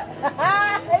like that.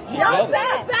 Y'all said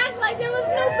it back like there was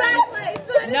no backlight.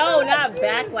 No, not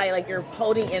backlight. Like you're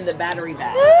holding in the battery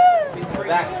back.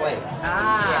 Back plate.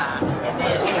 Yeah. And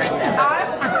then press that.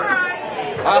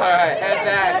 Alright, head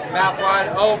back, mouth wide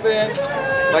open,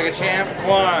 like a champ.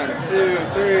 1, 2,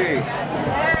 3.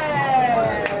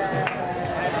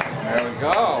 There we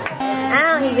go.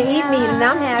 I don't even eat meat and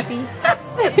I'm happy.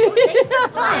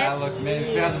 Look, man,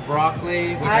 she has the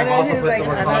broccoli, which I've also put the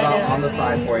ricotta on the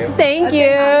side for you. Thank you.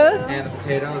 And the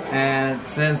potatoes. And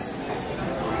since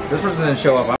this person didn't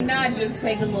show up, Not just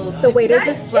take a little. The waiter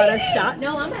just brought us shots.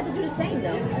 No, I'm about to do the same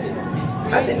though.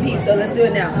 I did pee, so let's do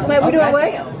it now. Wait, we're doing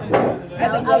what?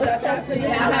 As a blowjob shot.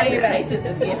 I'm not your faces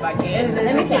to see if I can.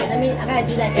 Let me see. I gotta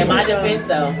do that. In my defense,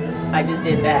 though, I just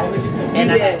did that,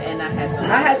 and I had some.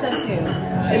 I had some too.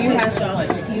 It's too strong.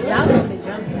 Y'all gonna be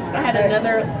I had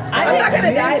another. I'm not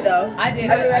gonna die though. I did.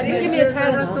 Are you ready? Give me a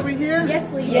title. over here? Yes,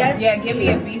 please. Yes. Yeah, give me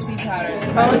a VC powder.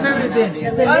 Oh, it's everything.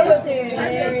 It's a military.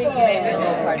 Very good.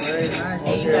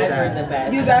 Hey, you guys are the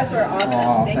best. You guys were awesome.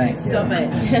 Oh, thank you so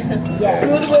much. Yes.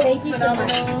 Food was Thank you so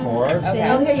much. Of course. Okay.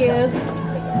 Thank you.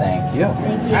 Thank you.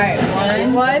 Thank you. All right,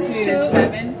 One, 2, two.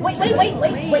 7. Wait.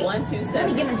 1, 2,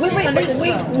 7.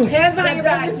 Wait. Hands behind your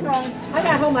back. I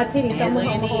gotta hold my titties. So I'm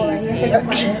gonna hold right here.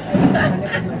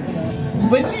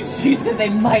 But she said they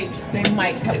might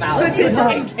come out. In case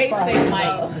they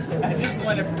might. I just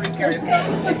want to freak her.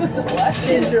 What?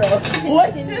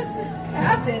 What just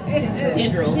happened?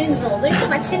 Tendrils. Tendrils. Let me put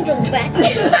my tendrils back.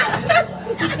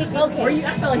 Okay. Were you? I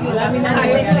felt like you let me know.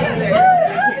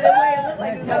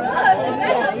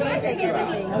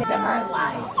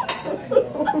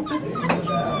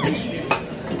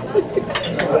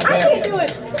 I can't do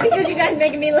it because you guys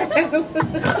making me laugh.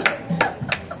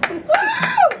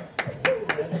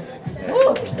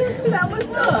 That was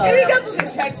so. And he got to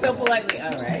check so politely.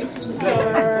 All right.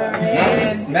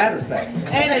 And Mad respect.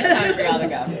 and it's time for y'all to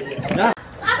go. No.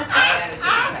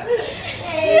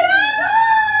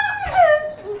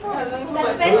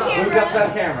 Who's got the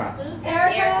best camera?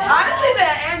 Honestly, the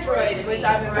Android, which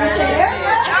I've been wearing.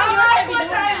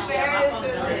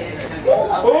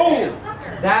 Oh,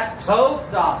 that toe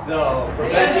stop though.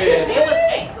 That did. It was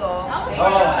ankle.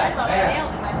 Oh, man.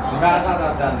 You might have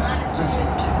not done that.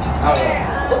 Oh,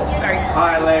 well. Sorry. All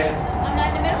right, ladies. I'm not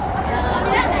in the middle.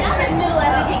 I'm as middle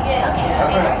as I can get. Okay.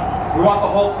 Okay. We want the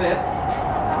whole fit.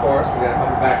 Of course, we gotta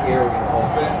come back here. We get the whole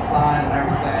fit sign and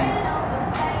everything.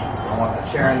 I want the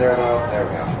chair in there though. There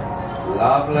we go.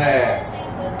 Lovely.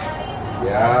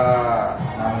 Yeah.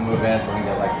 Now I'm gonna move in so we can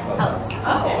get like close up.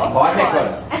 Oh, I take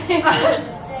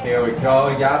photos. Here we go.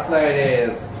 Yes,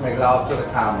 ladies. Make love to the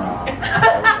camera. There we go.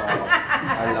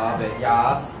 I love it.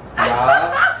 Yes.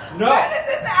 Yes. No. Where does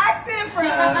this accent from?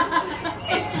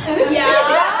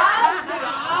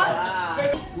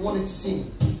 You wanted to see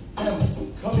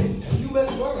Hamilton come in. Have you met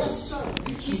her? Yes, sir.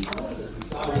 You keep coming.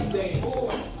 I was saying, sir,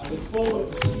 I look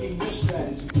forward to seeing this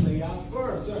strategy play out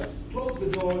first. Sir, close the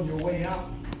door on your way out.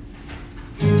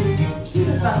 She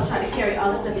was about to try to carry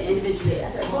all this stuff individually.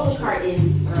 I said, roll the cart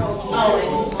in.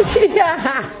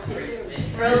 Yeah.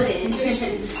 Roll it in.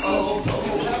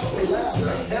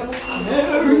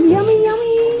 Yummy,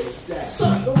 yummy.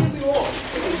 Son, don't get me wrong.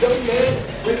 Young man,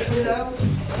 breaking it out.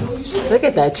 Look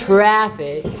at that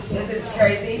traffic. Is it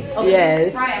crazy?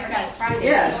 Yes. Friday, I forgot it's Friday.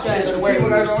 Yeah. So it's where you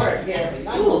go to work.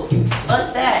 Yeah. Ooh,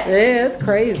 fuck that. Yeah, it's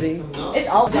crazy. It's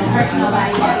all I'm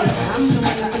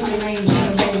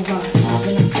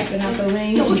stepping out the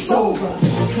rain. Yo, it's over.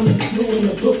 Coming through in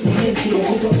the Brooklyn Hills here. We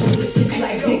go through this just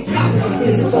like big problems.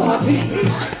 This is all my beat.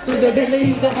 With the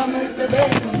believe that I'm the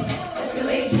best.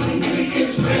 Escalate 23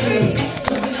 inch rings.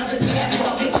 Looking out the jet,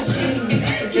 walking the dreams.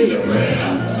 Get it.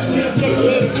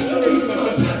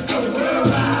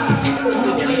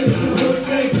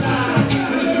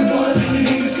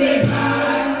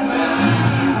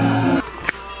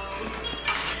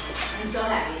 I'm so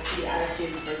happy to be out of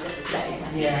shoes for just a second.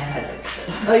 Yeah.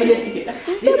 Oh, you didn't?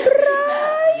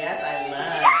 Yes, I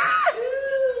love.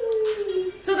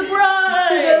 To the bride.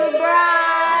 To the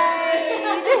bride.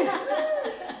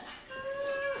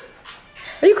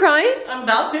 Are you crying? I'm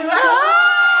about to. Oh!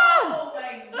 Oh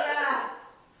my god.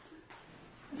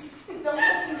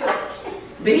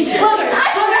 Big boogers.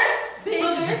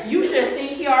 Boogers. You should have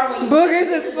seen Kiara when you. Boogers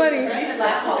is funny. At the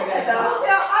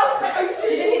hotel, I was like, are you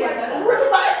serious? Really,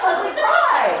 like, ugly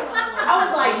cry. I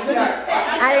was like,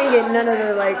 I didn't get none of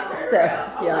the like stuff,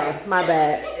 y'all. My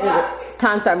bad.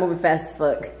 Time started moving fast as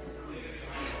fuck.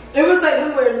 It was like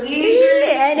we were leisure.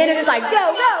 And then it was like, go, go,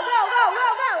 go, go, go,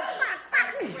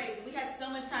 go. We had so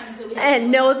much time until we had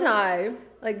And no time.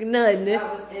 Like none. That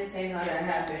was insane how that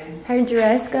happened. Her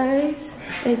dress, guys,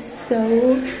 is so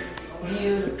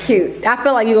cute. I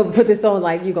feel like you're gonna put this on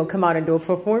like you're gonna come out and do a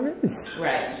performance.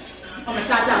 right. I'm gonna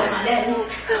cha-cha with my daddy.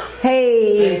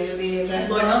 Hey.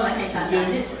 Lord knows I can't cha-cha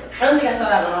in this dress. I don't think I saw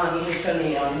that one on you. Just put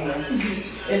me on here.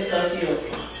 It's so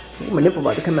cute. My nipple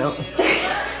about to come out.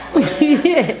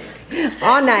 Yeah.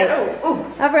 All night.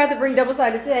 I forgot to bring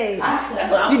double-sided tape.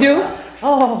 That's what I'm You do?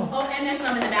 Oh. Oh, and there's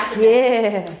some in the bathroom.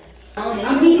 Yeah.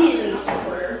 Immediately.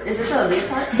 Is this a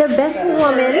leotard? The best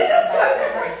woman.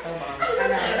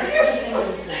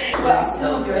 So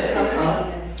good.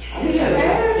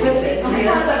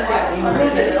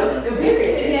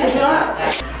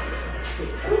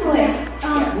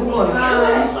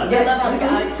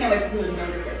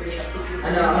 I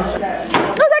know.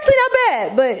 It was actually not bad,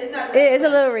 but it's a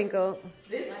little wrinkled.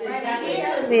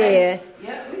 Yeah.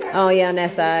 Oh yeah, on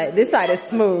that side. This side is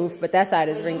smooth, but that side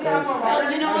is wrinkled. You know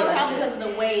what? Probably because because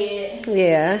of the way it.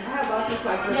 Yeah. I have boxes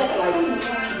like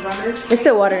runners. There's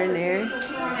still water in there.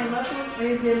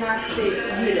 They did not stick.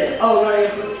 Oh, right.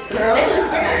 Girl. It looks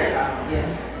great.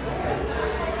 Yeah.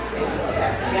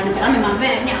 I'm in my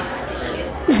bed now.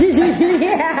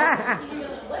 Yeah.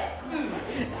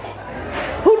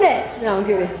 Who next? No, I'm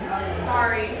kidding.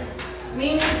 Sorry.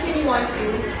 Mimi, Kenny wants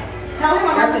you. Tell him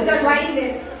I'm just writing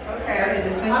this. Okay.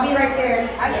 I'll be right there.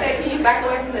 I said, can you back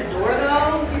away from the door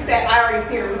though? He said, I already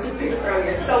see her. We took pictures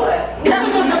earlier. So what?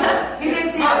 He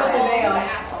didn't see her with the veil.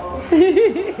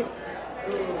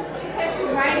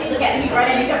 Look at me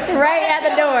running. Right at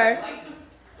the door.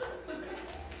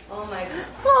 Oh my god.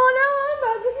 Oh no, I'm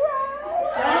about to cry.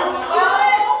 Oh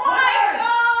my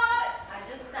god. I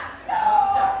just stopped.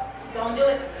 Stop. Don't do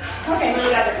it. Okay, you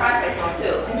really got the cry face on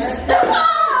too.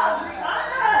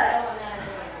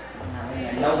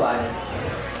 Nobody.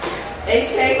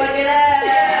 HK, look it up.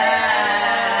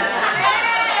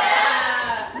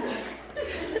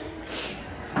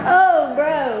 Oh,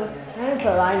 bro. I didn't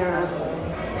put liner on.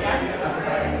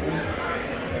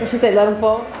 What she said, let him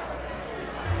fall? Oh,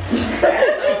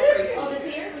 the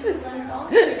tears? You let them fall?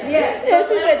 Yeah,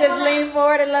 she said just lean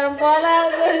forward and let him fall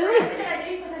out. What are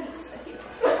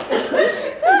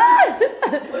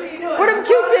you doing? Where them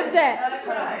Q-tips at?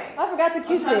 Crying. I forgot the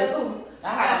Q-tips. I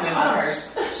have them in my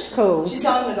purse. Cool. She's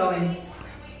telling him to go in.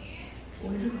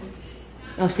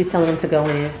 Oh, she's telling him to go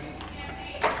in.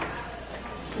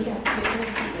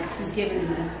 She's giving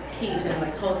him the key to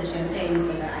like hold the champagne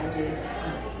for the ID.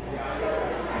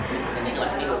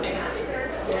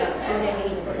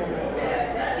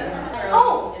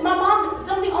 Oh, my mom,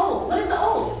 something old. What is the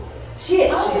old?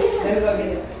 Shit. Oh, Shit. yeah. Let me go get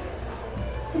it.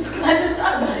 I just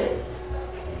thought about it.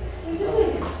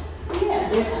 Yeah.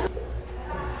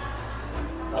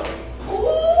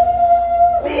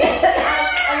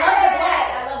 I love the black.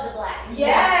 I love the black.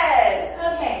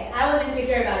 Yes. Okay, I was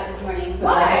insecure about it this morning.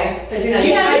 Why? Because you know, I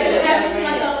just haven't seen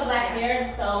myself with black hair in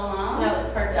so long. No,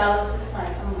 it's perfect. So I was just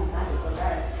like, oh my gosh, it's so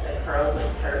dark. The curls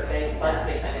look perfect, but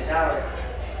 $600.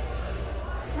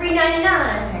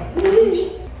 $3.99.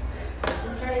 This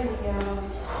is crazy, y'all.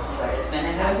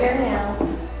 Spending Out here now.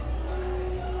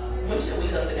 When should we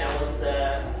go sit down with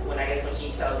when she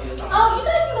tells you something? Oh, you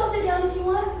guys can go sit down if you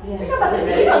want. Yeah. We're about to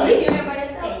leave you everybody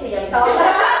else to you.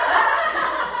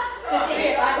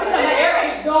 There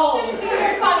ain't gold.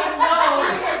 There fucking gold.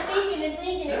 You're thinking and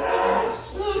thinking and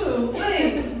thinking. Ooh,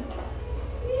 wait.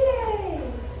 Yay.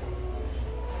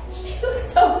 She looks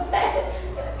so sad.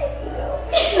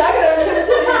 I gotta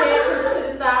turn your head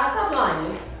to the side. Stop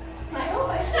lying. Like, oh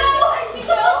my god.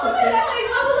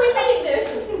 Why would we leave this?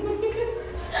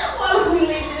 Why would we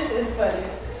leave this? It's funny.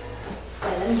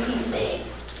 Let me piece it.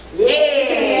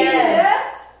 Yeah.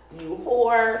 You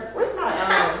whore. Where's my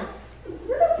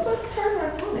where the fuck turn my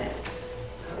phone at?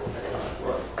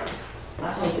 I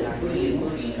think it's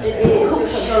booty. It is.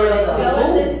 So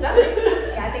is this stuff?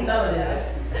 Yeah, I think so it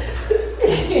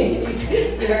is.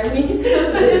 You heard me?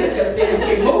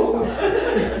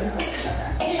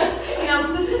 You know,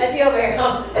 as she over here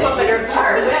pumping her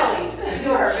belly. You do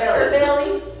her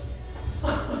belly.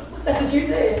 That's what you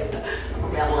said.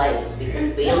 Belly.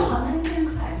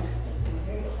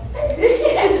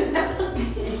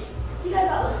 You guys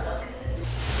all look so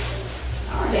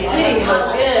good. You look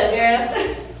good, girl.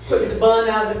 Put the bun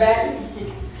out the back.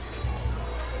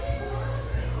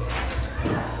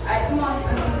 Alright, come on.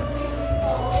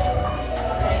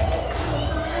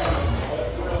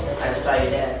 I just saw your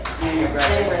dad. You and your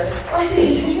brother. Oh,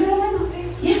 you don't like my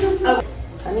face? Yeah. Oh.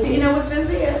 Do you know what this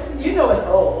is? You know it's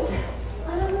old. I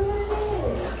don't know what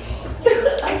it is.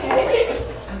 Okay.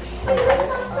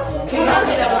 Can I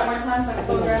get that one more time so I can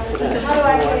photograph it? How do I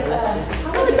get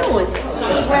how is it doing?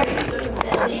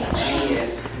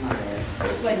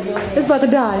 It's about to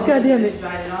die. God damn it.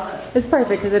 It's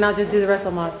perfect because then I'll just do the rest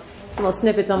of my little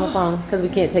snippets on my phone because we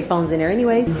can't take phones in there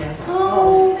anyways.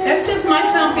 Oh. That's just my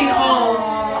something old.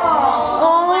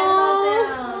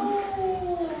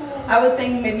 I would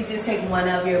think maybe just take one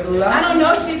of your blue. I don't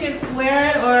know if she can wear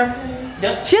it or.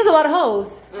 She has a lot of hoes.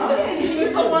 Okay, you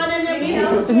should put one in there, you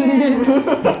know.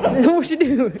 What she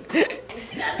do?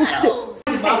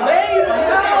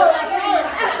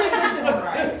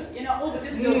 You know, oh, but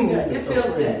this feels good. This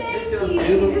feels good. This feels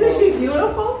good. Isn't she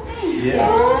beautiful? Yes.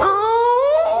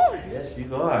 Oh. Yes,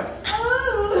 you are.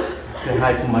 Say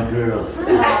hi to my girls.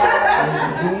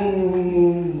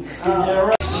 Yeah,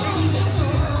 right.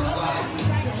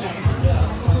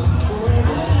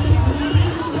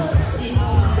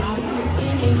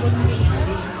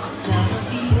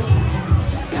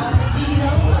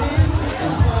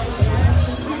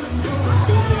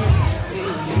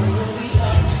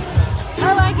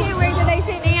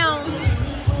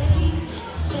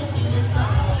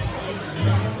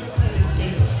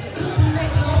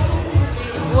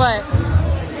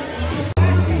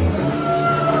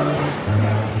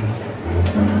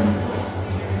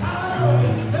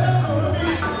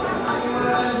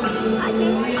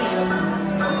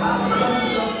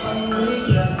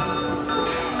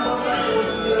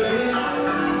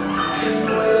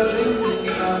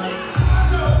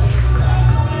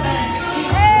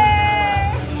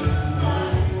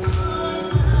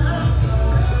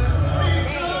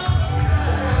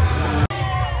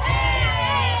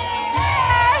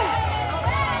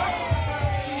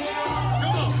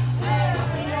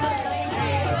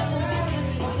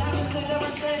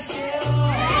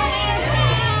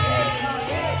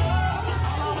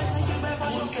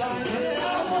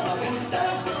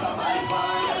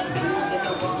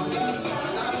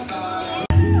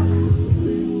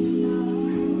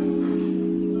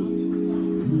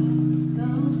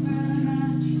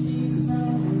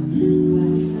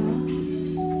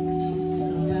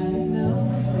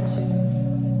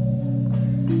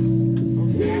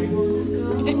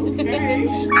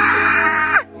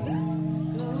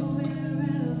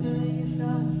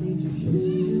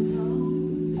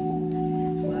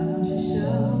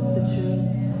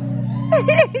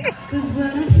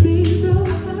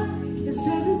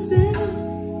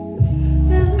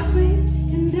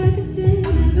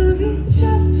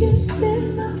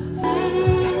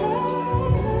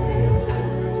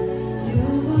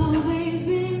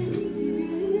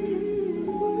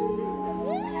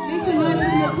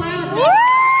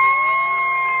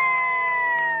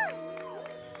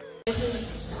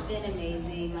 been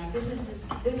amazing. Like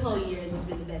this whole year has just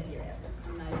been the best year ever.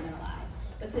 I'm not even gonna lie.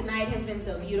 But tonight has been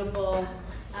so beautiful.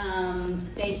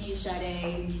 Thank you,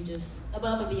 Sade. You just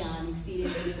above and beyond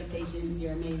exceeded expectations.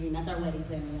 You're amazing. That's our wedding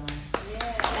plan, y'all.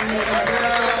 Yeah. And then the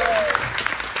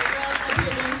girls up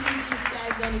here doing speeches, you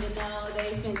guys don't even know.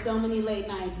 They spent so many late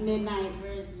nights, midnight.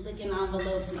 We're licking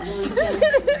envelopes and doing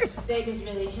stuff. They just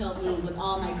really helped me with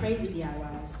all my crazy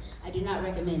DIYs. I do not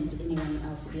recommend anyone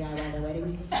else to DIY their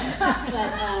wedding,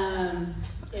 but I'm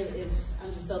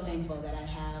just so thankful that I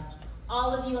have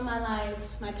all of you in my life.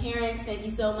 My parents, thank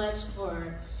you so much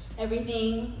for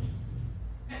everything.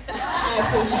 I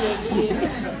appreciate you.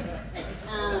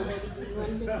 Baby, do you want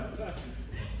to say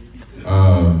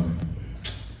something?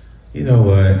 You know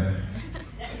what?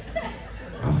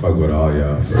 I fuck with all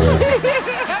y'all for real.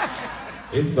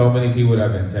 It's so many people that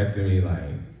have been texting me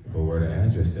like, but where the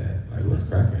address at? Like, what's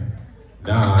cracking?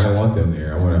 Nah, I don't want them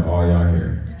there. I want all y'all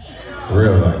here. For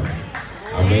real, like,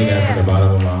 I mean that from the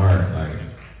bottom of my heart, like,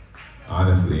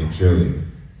 honestly and truly.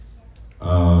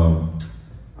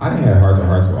 I done had heart to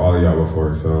hearts with all of y'all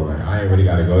before, so like, I ain't really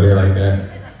gotta go there like that.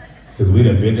 Cause we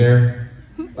done been there,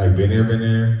 like been there,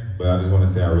 but I just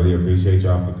wanna say I really appreciate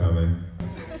y'all for coming.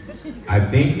 I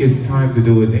think it's time to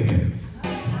do a dance.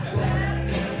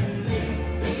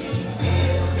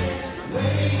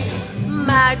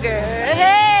 My girl,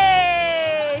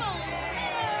 hey,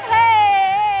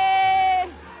 hey,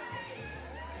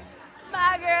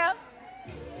 my girl.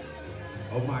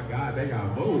 Oh my God, they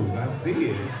got moves, I see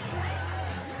it.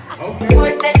 Okay.